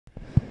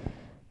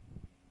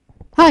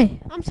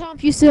Hi, I'm Tom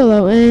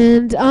Fusillo,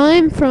 and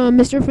I'm from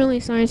Mr. Friendly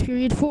Science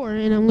Period 4,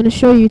 and I'm going to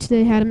show you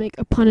today how to make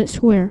a punnett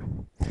square.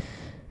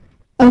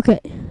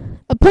 Okay,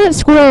 a punnett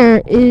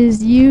square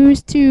is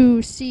used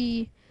to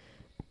see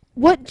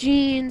what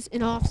genes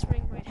an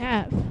offspring might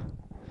have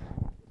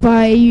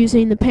by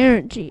using the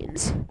parent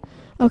genes.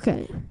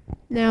 Okay,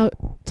 now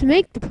to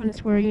make the punnett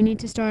square, you need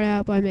to start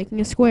out by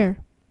making a square.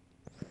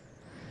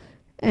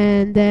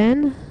 And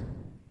then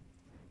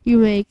you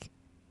make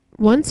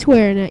one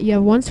square, and you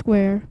have one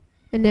square,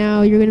 and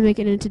now you're going to make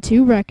it into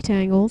two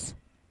rectangles.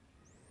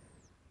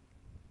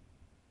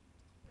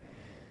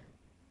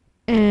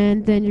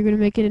 And then you're going to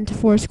make it into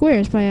four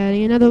squares by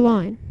adding another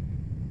line.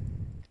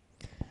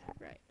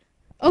 Right.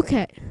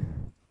 Okay.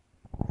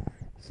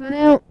 So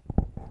now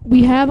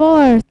we have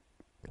our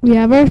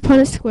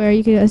punnett square,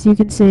 as you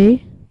can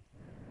see.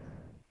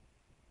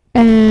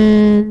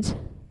 And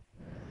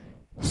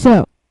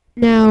so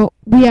now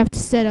we have to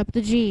set up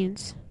the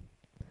genes.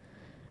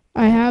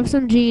 I have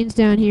some genes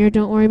down here.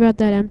 Don't worry about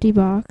that empty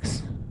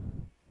box.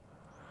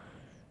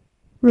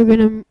 We're going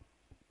to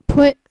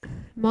put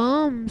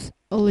mom's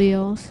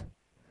alleles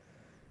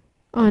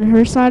on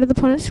her side of the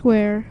punnett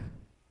square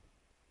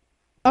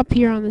up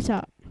here on the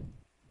top.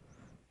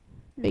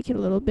 Make it a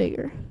little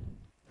bigger.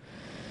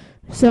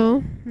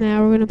 So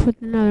now we're going to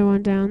put another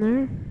one down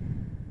there.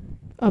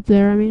 Up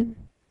there, I mean.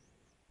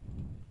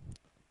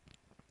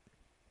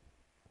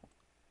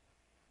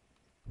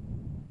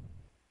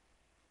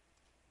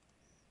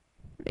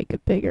 Make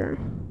it bigger.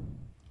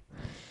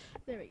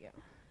 There we go.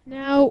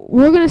 Now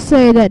we're going to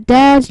say that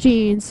Dad's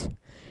going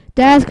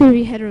to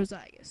be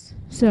heterozygous.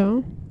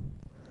 So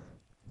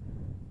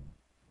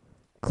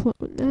clone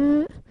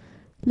that.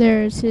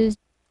 There's his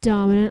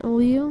dominant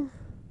allele.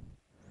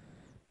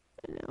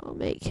 And now I'll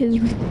make his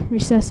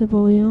recessive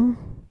allele.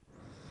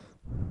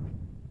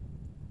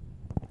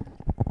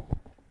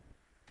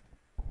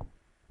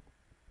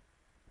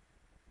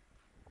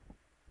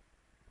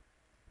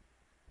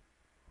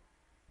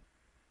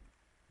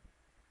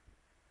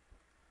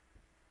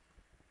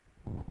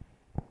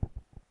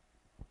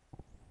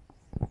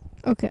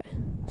 Okay.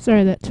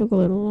 Sorry that took a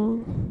little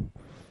long.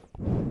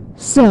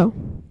 So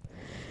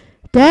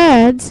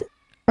Dad's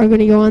are going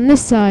to go on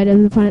this side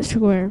of the punnett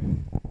square.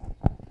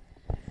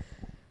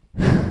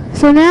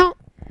 So now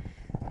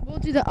we'll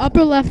do the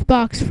upper left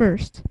box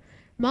first.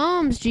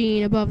 Mom's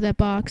gene above that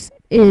box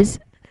is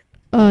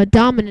a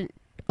dominant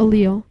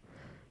allele.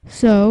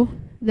 So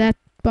that's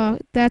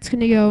going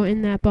to go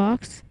in that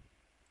box.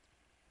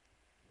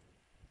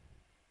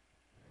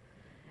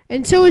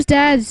 And so is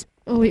Dad's.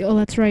 Oh wait,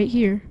 that's right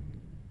here.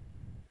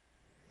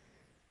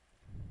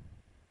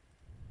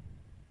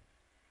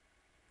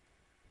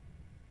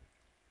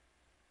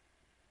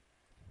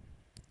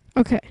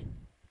 Okay.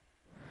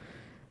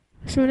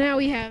 So now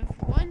we have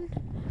one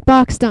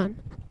box done.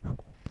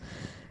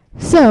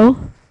 So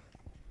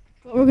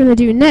what we're going to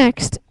do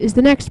next is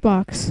the next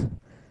box.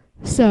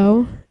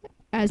 So,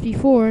 as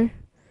before,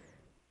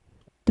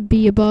 the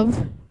B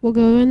above will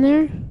go in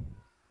there,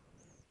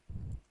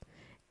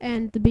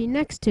 and the B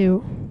next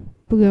to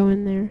will go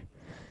in there.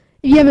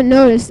 If you haven't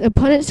noticed, a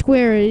punnett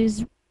square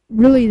is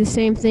really the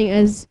same thing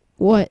as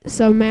what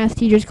some math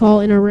teachers call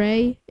an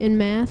array in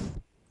math.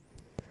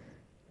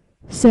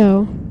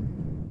 So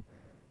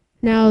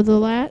now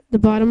the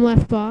bottom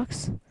left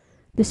box,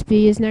 this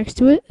B is next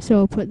to it, so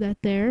I'll put that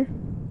there.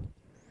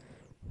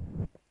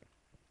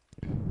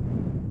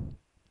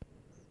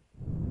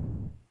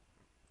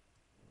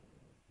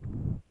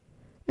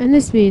 And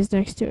this B is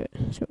next to it,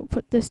 so we'll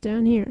put this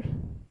down here.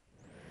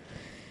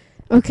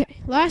 Okay,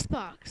 last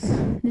box.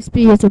 This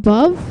B is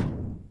above,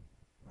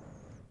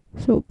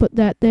 so we'll put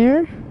that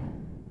there.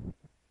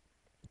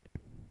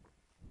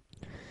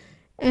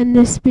 And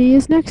this B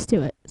is next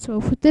to it, so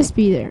we'll put this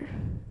B there.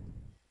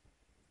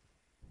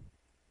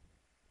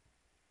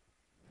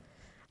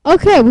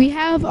 Okay, we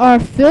have our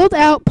filled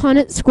out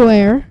punnett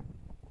square,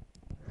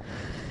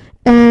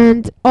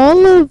 and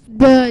all of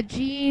the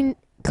gene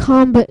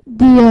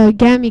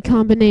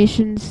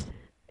combinations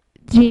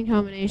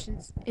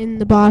in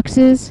the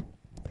boxes.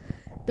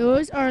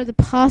 Those are the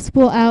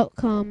possible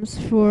outcomes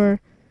for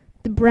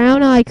the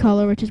brown eye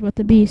color, which is what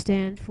the B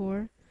stands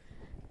for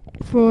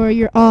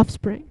your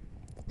offspring.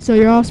 So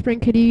your offspring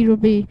could either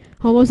be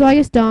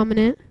homozygous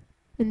dominant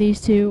in these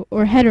two,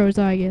 or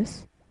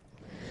heterozygous.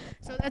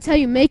 So that's how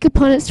you make a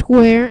punnett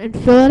square and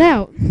fill it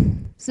out.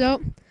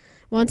 So,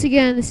 once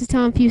again, this is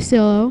Tom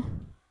Fusillo,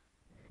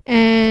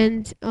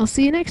 and I'll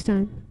see you next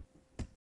time.